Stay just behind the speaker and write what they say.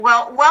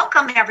Well,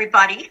 welcome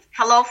everybody.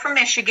 Hello from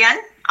Michigan.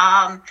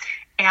 And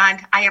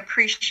I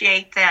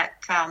appreciate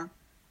that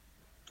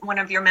one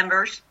of your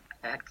members,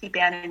 Keep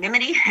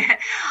Anonymity,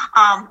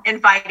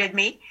 invited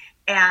me.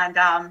 And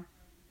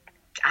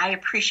I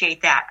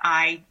appreciate that.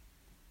 I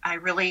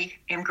really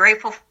am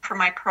grateful for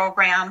my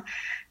program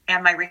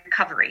and my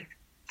recovery.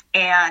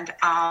 And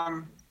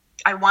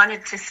I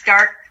wanted to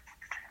start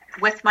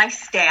with my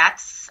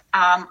stats.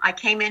 I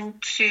came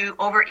into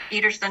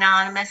Overeaters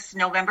Anonymous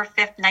November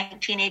 5th,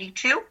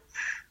 1982,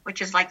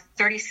 which is like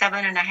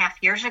 37 and a half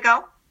years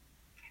ago.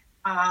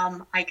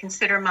 I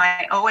consider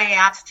my OA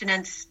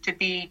abstinence to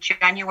be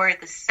January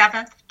the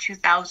 7th,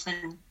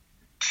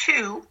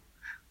 2002,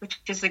 which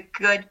is a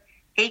good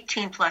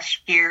 18 plus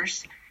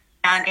years.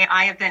 And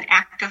I have been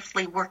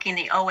actively working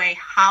the OA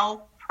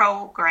How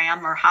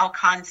program or How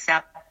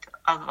concept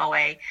of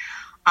OA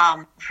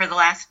for the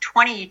last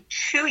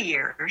 22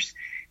 years.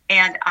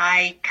 And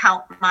I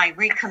count my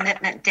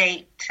recommitment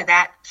date to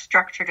that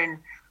structured and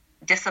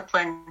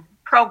disciplined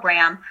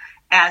program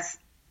as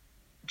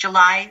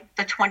July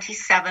the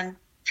 27th,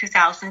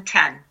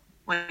 2010,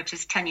 which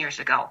is 10 years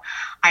ago.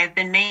 I have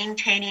been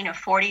maintaining a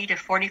 40 to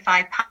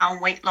 45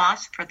 pound weight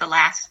loss for the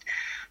last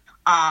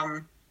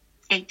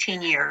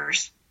 18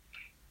 years.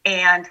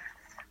 And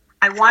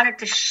I wanted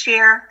to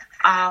share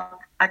a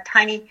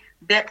tiny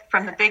bit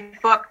from the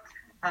big book.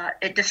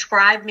 It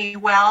described me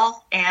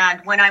well,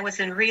 and when I was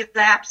in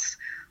relapse,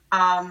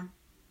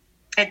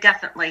 it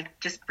definitely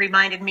just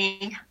reminded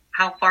me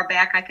how far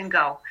back I can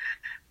go.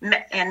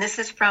 And this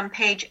is from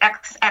page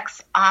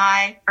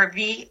XXI or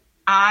VIII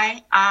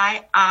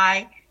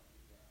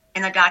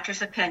in the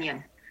doctor's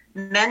opinion.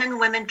 Men and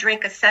women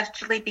drink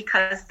essentially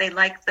because they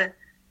like the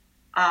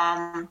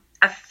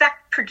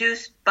effect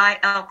produced by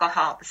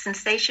alcohol. The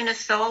sensation is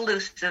so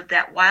elusive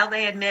that while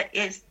they admit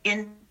is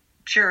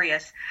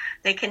injurious,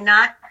 they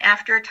cannot,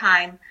 after a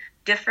time,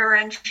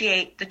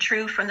 differentiate the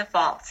true from the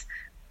false.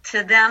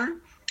 To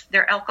them,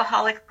 their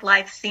alcoholic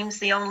life seems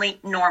the only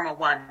normal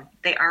one.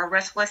 They are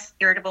restless,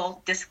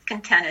 irritable,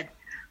 discontented,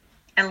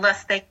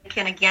 unless they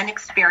can again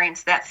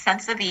experience that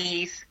sense of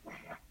ease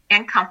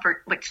and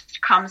comfort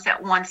which comes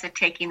at once at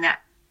taking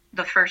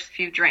the first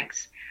few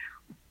drinks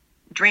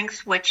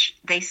which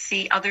they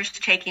see others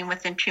taking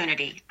with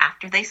impunity.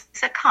 After they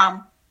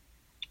succumb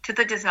to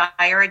the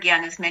desire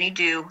again, as many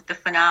do, the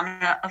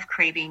phenomena of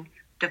craving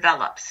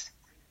develops.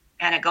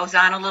 And it goes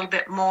on a little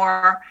bit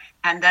more,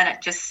 and then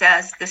it just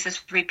says this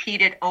is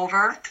repeated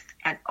over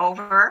and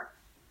over.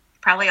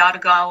 Probably ought to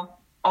go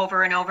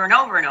over and over and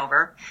over and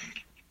over.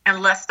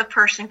 Unless the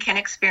person can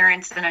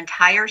experience an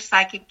entire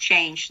psychic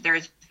change, there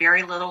is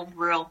very little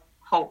real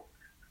hope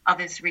of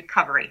his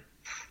recovery.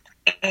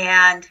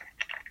 And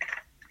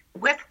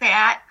with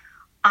that,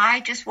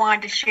 I just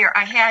wanted to share.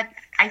 I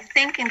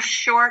think in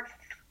short,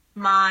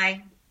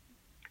 I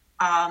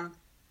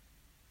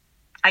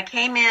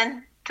came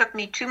in, took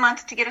me 2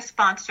 months to get a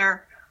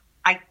sponsor.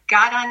 I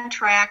got on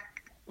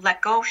track,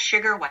 let go of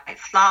sugar, white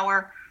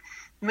flour,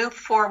 moved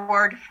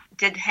forward,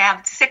 did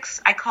have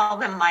 6, I call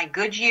them my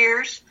good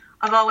years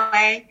of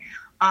OA,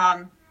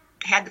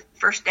 had the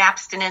first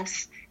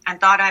abstinence and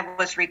thought I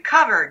was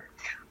recovered.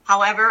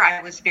 However,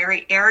 I was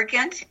very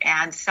arrogant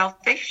and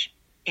selfish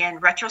in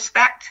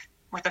retrospect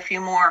with a few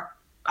more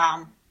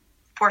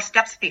 4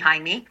 steps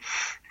behind me.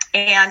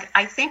 And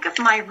I think of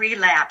my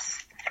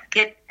relapse,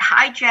 it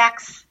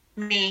hijacks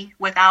me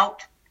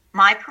without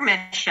my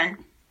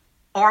permission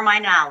or my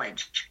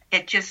knowledge.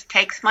 It just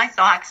takes my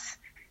thoughts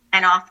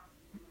and off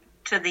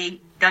to the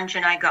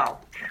dungeon I go.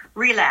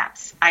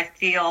 Relapse, I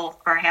feel,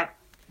 or have,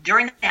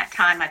 during that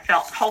time, I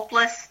felt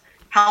hopeless,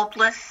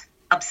 helpless,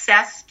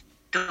 obsessed,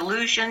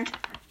 delusioned.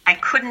 I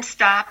couldn't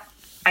stop.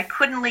 I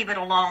couldn't leave it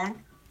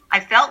alone.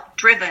 I felt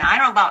driven. I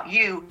don't know about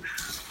you,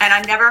 and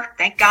I've never,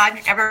 thank God,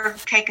 ever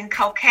taken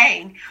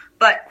cocaine,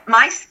 but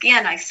my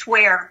skin, I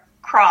swear,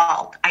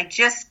 crawled. I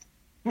just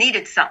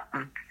needed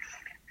something.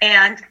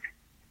 And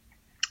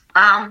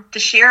to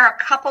share a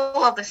couple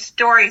of the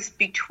stories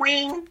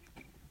between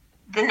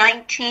the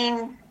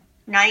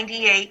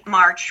 1998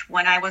 March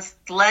when I was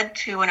led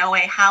to an OA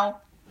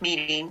How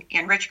meeting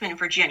in Richmond,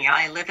 Virginia.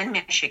 I live in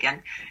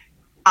Michigan.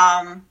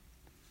 I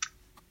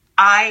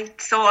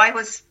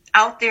was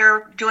out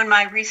there doing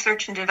my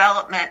research and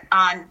development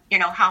on,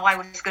 how I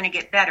was going to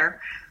get better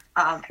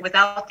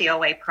without the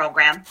OA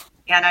program.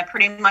 And I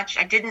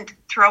didn't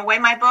throw away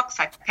my books.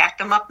 I packed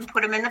them up and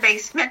put them in the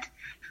basement.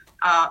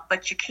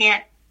 But you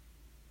can't,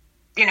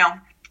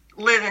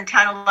 live in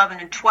 10, 11,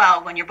 and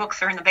 12 when your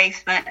books are in the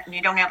basement and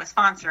you don't have a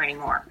sponsor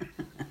anymore.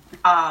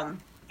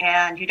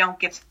 And you don't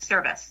give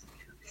service.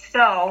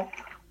 So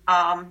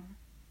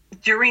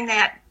during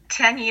that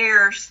 10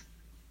 years,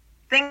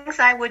 things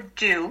I would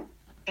do,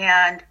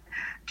 and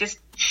just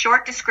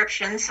short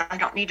descriptions, I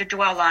don't need to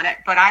dwell on it,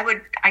 but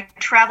I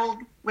traveled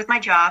with my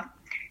job,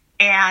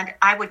 and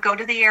I would go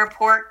to the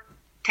airport,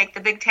 take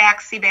the big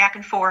taxi back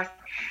and forth,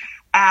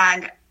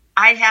 and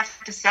I'd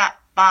have to stop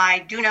by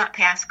Do Not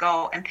Pass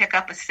Go and pick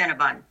up a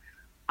Cinnabon.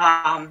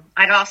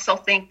 I'd also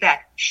think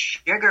that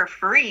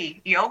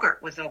sugar-free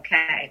yogurt was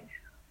okay.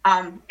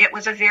 It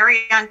was a very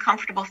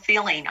uncomfortable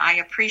feeling. I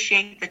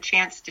appreciate the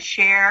chance to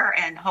share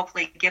and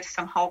hopefully give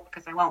some hope,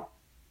 because I won't,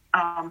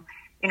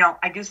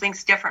 I do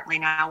things differently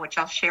now, which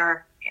I'll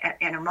share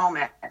in a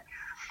moment.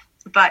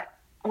 But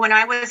when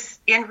I was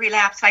in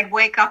relapse, I'd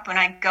wake up and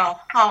I'd go,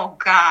 oh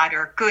God,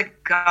 or good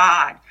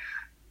God,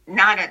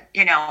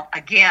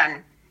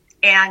 again.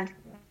 And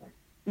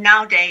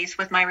nowadays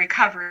with my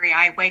recovery,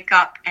 I wake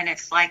up and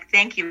it's like,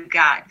 thank you,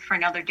 God, for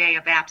another day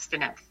of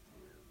abstinence.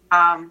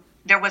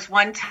 There was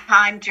one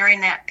time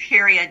during that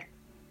period,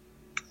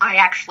 I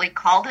actually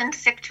called in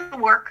sick to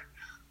work.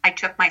 I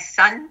took my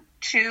son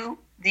to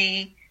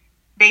the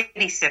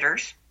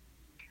babysitters.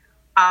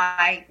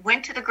 I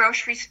went to the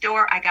grocery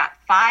store. I got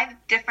 5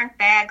 different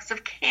bags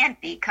of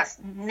candy because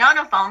none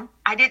of them,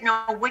 I didn't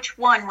know which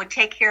one would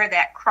take care of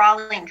that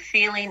crawling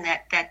feeling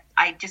that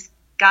I just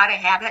got to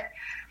have it.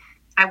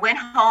 I went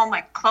home,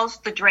 I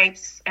closed the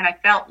drapes, and I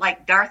felt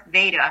like Darth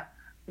Vader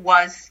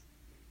was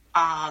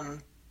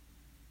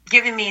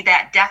giving me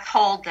that death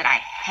hold that I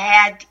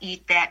had to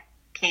eat that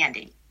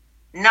candy.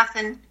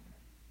 Nothing,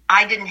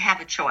 I didn't have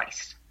a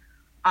choice.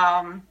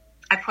 I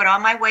put all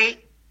my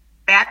weight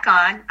back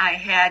on. I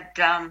had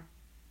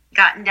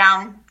gotten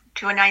down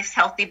to a nice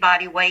healthy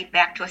body weight,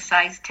 back to a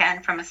size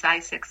 10 from a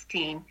size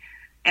 16,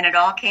 and it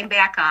all came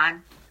back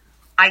on.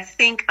 I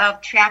think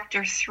of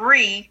chapter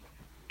 3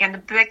 in the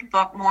big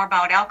book, More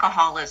About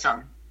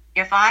Alcoholism.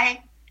 If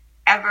I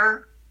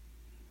ever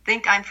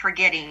think I'm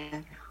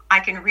forgetting, I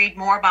can read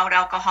more about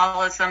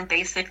alcoholism,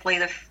 basically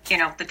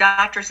the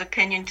doctor's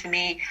opinion to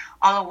me,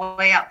 all the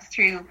way up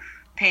through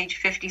page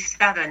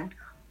 57,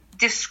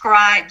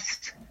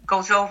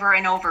 goes over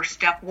and over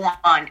step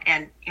 1.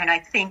 And I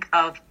think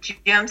of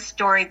Jim's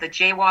story, the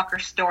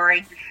Jaywalker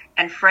story,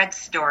 and Fred's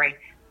story.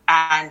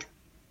 And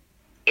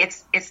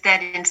it's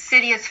that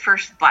insidious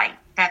first bite.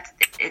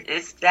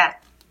 It's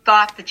that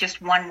thought that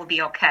just one will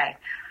be okay.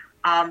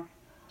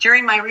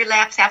 During my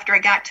relapse after I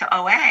got to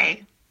OA,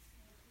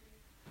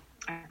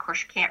 of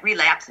course, you can't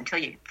relapse until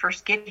you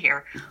first get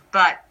here.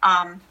 But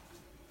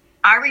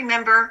I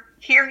remember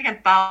hearing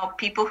about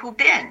people who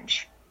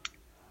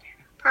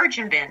purge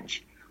and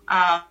binge,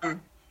 or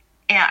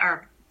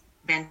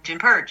binge and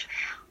purge.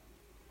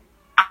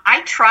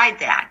 I tried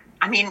that.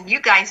 I mean,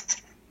 you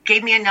guys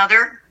gave me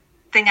another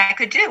thing I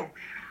could do.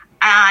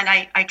 And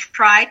I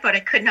tried, but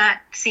I could not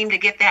seem to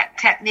get that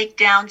technique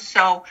down.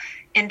 So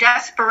in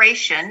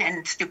desperation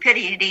and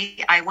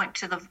stupidity, I went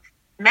to the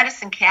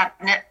medicine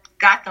cabinet,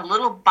 got the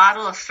little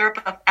bottle of syrup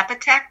of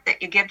Epitech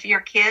that you give to your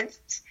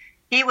kids.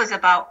 He was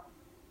about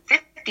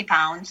 50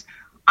 pounds.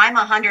 I'm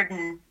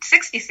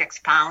 166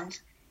 pounds.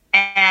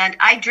 And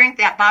I drink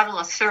that bottle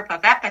of syrup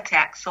of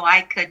Epitech so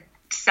I could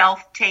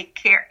self-take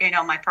care,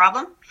 my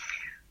problem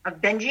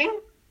of binging.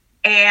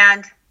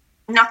 And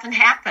nothing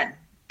happened.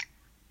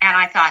 And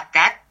I thought,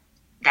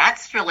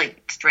 that's really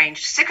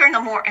strange. Sicker in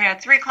the morning,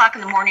 at 3 o'clock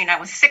in the morning, I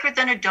was sicker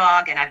than a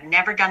dog, and I've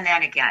never done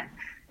that again.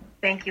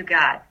 Thank you,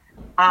 God.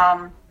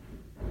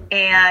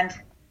 And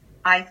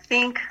I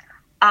think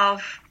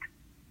of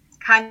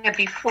kind of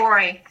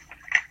before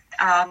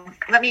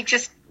let me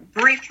just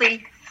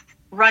briefly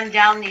run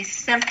down these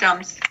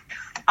symptoms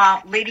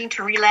leading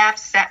to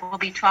relapse that will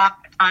be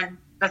talked on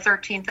the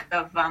 13th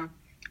of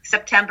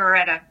September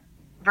at a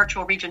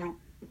virtual region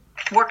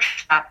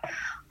workshop.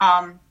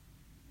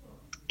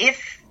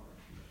 If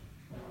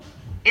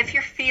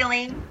you're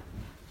feeling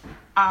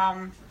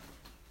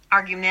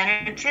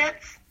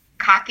argumentative,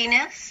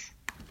 cockiness,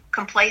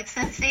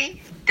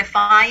 complacency,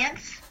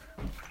 defiance,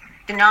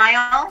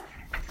 denial,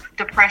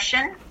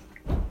 depression,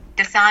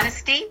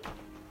 dishonesty,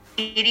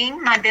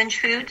 eating my binge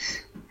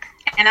foods,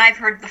 and I've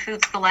heard the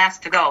food's the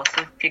last to go,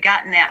 so if you've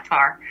gotten that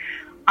far,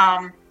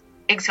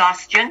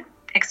 exhaustion,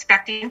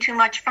 expecting too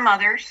much from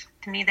others.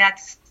 To me,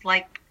 that's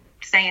like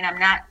saying I'm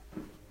not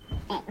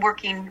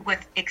working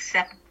with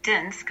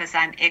acceptance because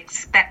I'm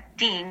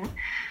expecting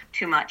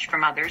too much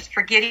from others.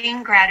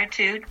 Forgetting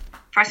gratitude,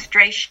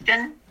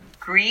 frustration,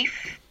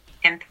 grief,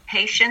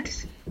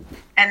 impatience,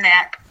 and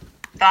that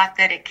thought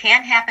that it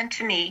can't happen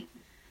to me,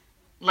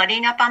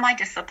 letting up on my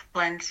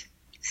disciplines,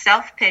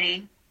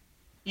 self-pity,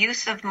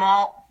 use of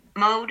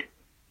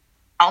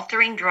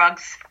mode-altering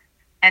drugs,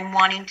 and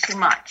wanting too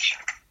much.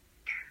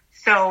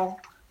 So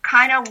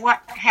kind of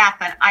what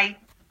happened, I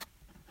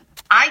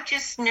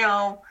just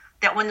know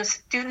that when the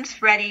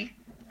student's ready,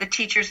 the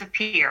teachers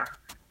appear.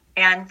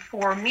 And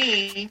for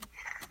me,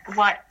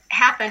 what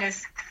happened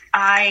is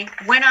I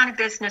went on a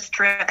business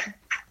trip,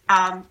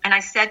 and I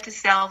said to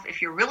self,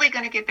 if you're really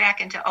going to get back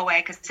into OA,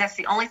 because that's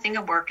the only thing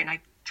that worked, and I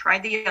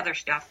tried the other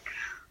stuff,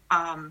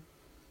 I'm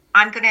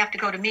going to have to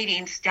go to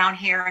meetings down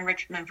here in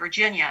Richmond,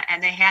 Virginia.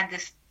 And they had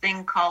this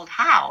thing called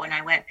HOW. And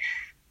I went,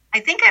 I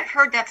think I've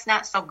heard that's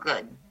not so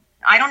good.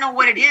 I don't know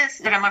what it is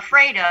that I'm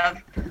afraid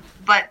of,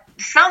 but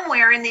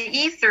somewhere in the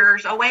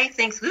ethers, OA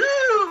thinks,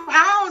 ooh,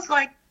 HOW's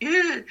like,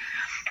 ooh,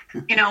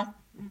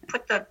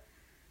 put the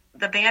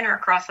banner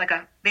across like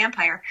a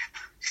vampire.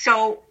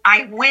 So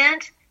I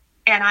went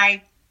and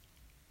I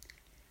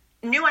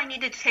knew I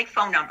needed to take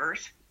phone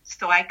numbers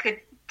so I could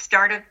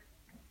start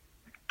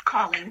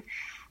calling.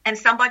 And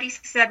somebody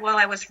said while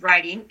I was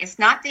writing, it's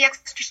not the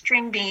extra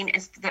string bean,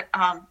 it's the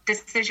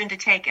decision to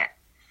take it.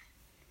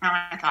 And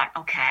I thought,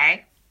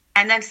 okay.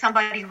 And then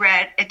somebody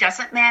read, it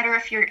doesn't matter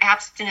if you're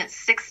abstinent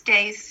 6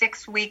 days,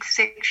 6 weeks,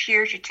 6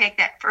 years, you take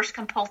that first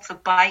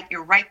compulsive bite,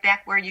 you're right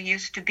back where you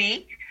used to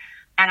be.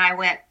 And I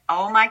went,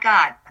 oh my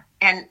God.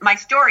 And my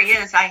story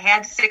is I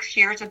had 6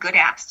 years of good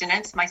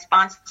abstinence. My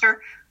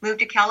sponsor moved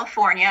to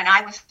California and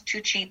I was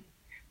too cheap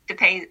to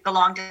pay the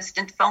long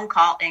distance phone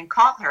call and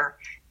call her.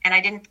 And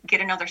I didn't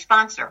get another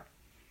sponsor.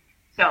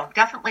 So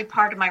definitely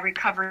part of my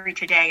recovery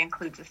today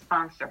includes a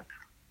sponsor.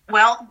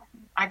 Well,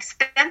 I've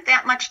spent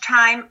that much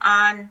time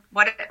on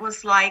what it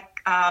was like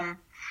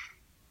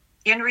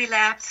in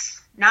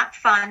relapse, not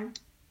fun.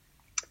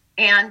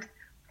 And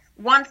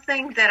one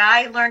thing that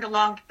I learned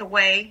along the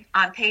way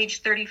on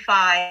page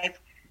 35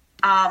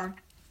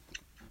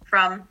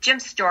 from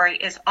Jim's story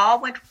is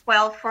all went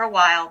well for a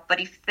while, but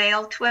he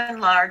failed to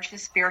enlarge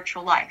his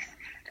spiritual life.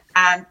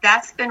 And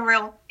that's been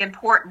real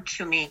important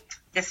to me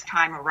this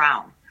time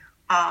around.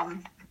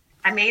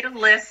 I made a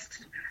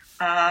list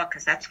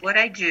because that's what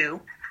I do.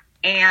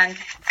 And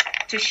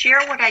to share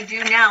what I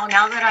do now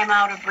that I'm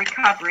out of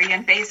recovery,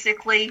 and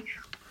basically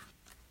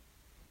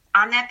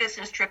on that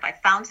business trip, I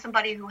found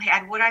somebody who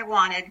had what I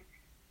wanted,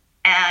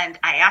 and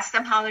I asked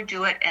them how to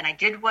do it, and I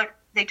did what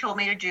they told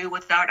me to do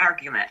without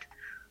argument.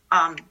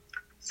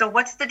 So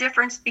what's the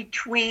difference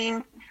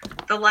between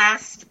the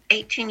last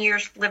 18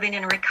 years living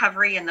in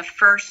recovery and the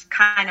first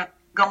kind of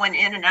going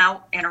in and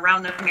out and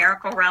around the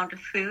merry-go-round of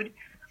food?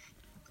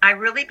 I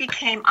really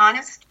became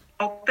honest,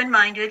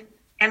 open-minded,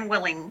 and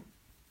willing,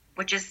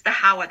 which is the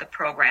how of the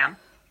program.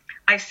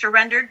 I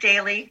surrendered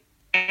daily,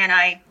 and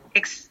I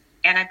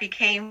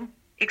became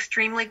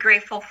extremely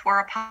grateful for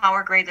a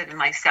power greater than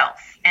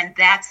myself. And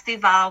that's the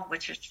vow,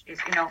 which is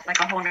like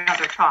a whole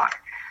nother talk.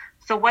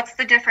 So what's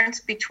the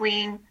difference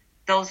between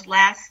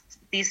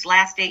these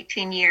last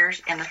 18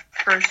 years and the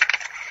first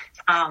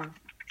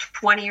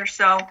 20 or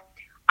so?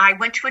 I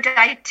went to a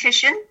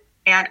dietitian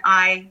and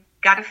I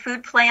got a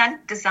food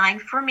plan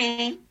designed for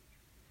me.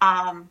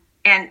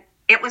 And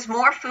it was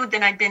more food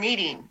than I'd been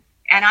eating.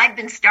 And I'd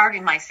been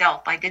starving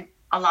myself. I did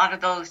a lot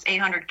of those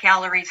 800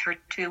 calories for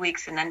 2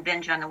 weeks and then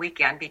binge on the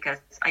weekend because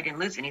I didn't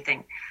lose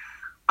anything.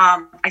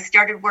 I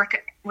started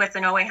work with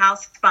an OA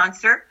House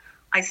sponsor.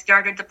 I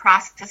started the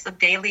process of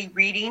daily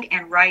reading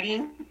and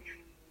writing.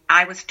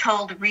 I was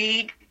told to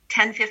read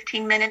 10,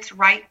 15 minutes,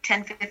 write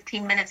 10,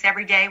 15 minutes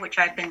every day, which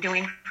I've been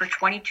doing for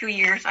 22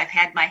 years. I've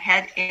had my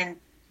head in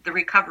the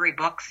recovery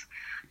books.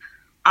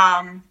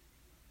 And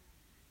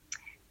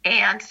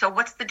so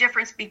what's the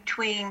difference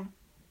between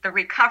the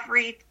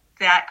recovery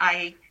that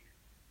I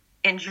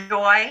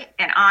enjoy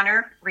and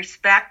honor,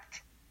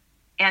 respect,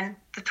 and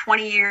the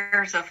 20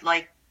 years of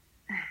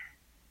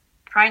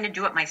trying to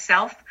do it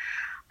myself?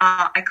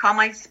 I call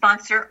my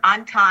sponsor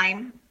on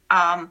time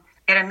at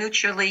a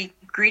mutually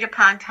agreed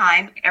upon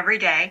time every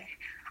day.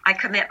 I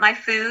commit my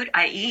food,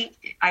 I eat,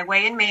 I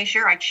weigh and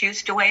measure. I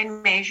choose to weigh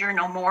and measure,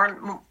 no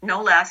more,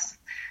 no less.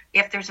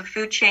 If there's a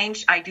food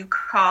change, I do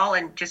call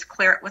and just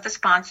clear it with a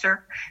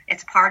sponsor.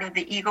 It's part of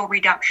the ego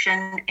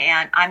reduction,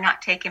 and I'm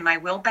not taking my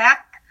will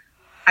back.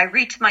 I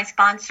read to my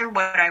sponsor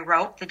what I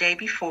wrote the day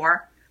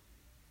before.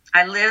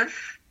 I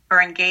live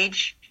or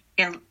engage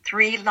in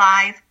 3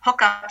 live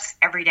hookups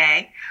every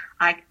day.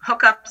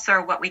 Hookups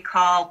are what we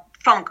call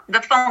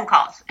the phone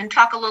calls, and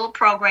talk a little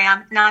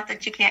program. Not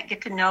that you can't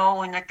get to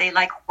know and that they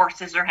like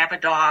horses or have a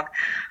dog,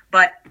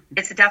 but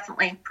it's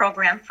definitely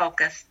program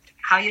focused.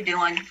 How you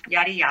doing?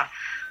 Yada yada.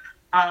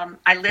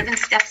 I live in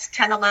steps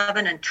 10,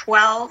 11, and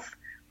 12.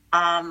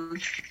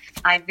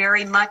 I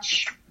very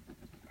much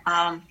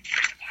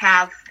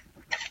have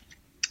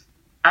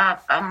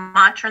a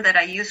mantra that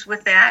I use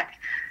with that.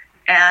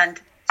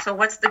 And so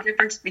what's the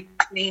difference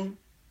between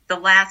the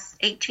last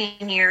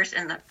 18 years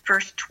and the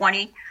first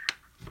 20?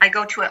 I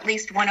go to at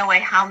least one OA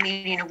How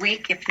meeting a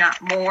week, if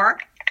not more.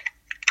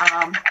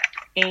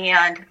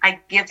 And I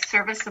give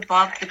service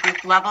above the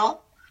group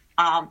level.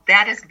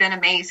 That has been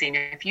amazing.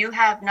 If you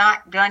have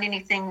not done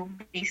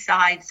anything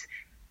besides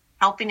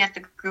helping at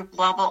the group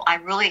level, I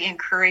really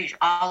encourage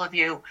all of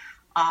you,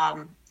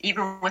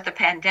 even with the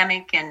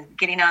pandemic and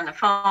getting on the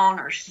phone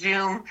or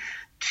Zoom,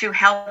 to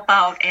help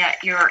out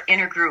at your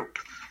intergroup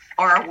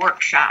or a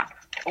workshop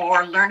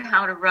or learn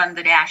how to run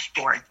the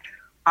dashboard.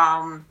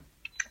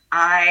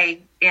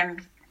 I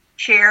am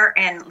chair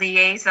and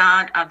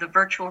liaison of the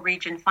Virtual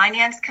Region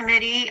Finance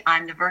Committee.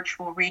 I'm the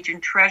Virtual Region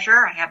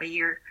Treasurer. I have a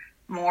year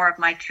more of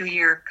my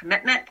 2-year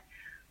commitment.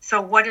 So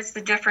what is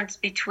the difference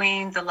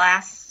between the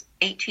last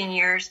 18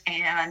 years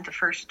and the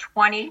first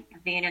 20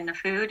 being in the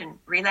food and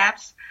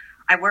relapse?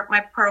 I work my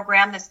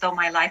program as though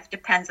my life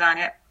depends on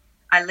it.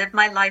 I live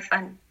my life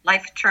on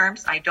life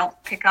terms. I don't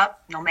pick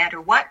up no matter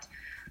what.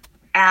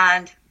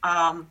 And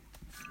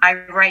I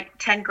write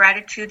 10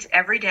 gratitudes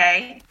every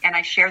day, and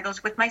I share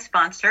those with my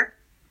sponsor.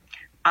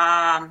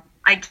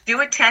 I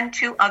do attend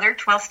 2 other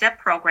 12-step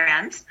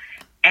programs,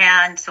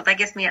 and so that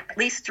gives me at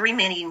least 3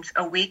 meetings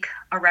a week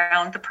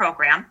around the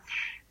program.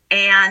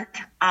 And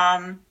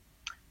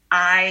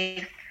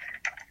I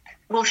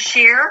will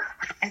share,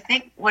 I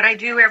think, what I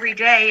do every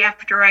day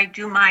after I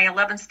do my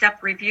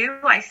 11-step review.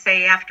 I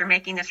say, after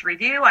making this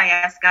review, I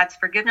ask God's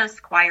forgiveness,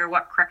 inquire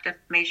what corrective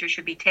measures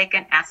should be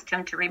taken, ask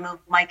Him to remove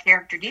my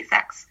character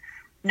defects,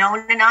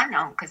 known and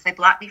unknown, because they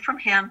block me from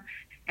Him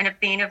and of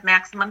being of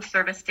maximum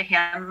service to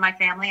Him, my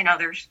family, and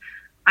others.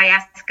 I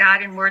ask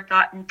God in word,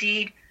 thought, and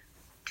deed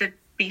to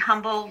be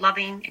humble,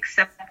 loving,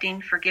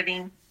 accepting,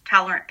 forgiving,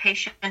 tolerant,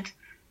 patient,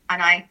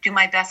 and I do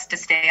my best to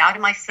stay out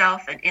of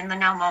myself and in the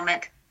now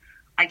moment.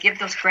 I give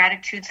those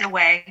gratitudes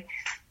away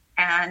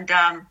and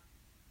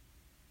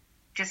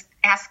just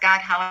ask God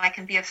how I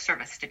can be of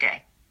service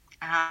today.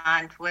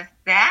 And with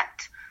that,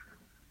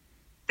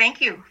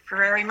 thank you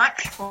very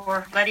much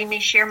for letting me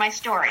share my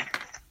story.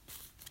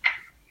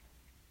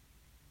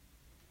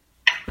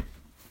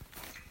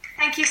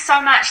 Thank you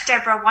so much,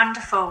 Deborah.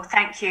 Wonderful.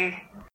 Thank you.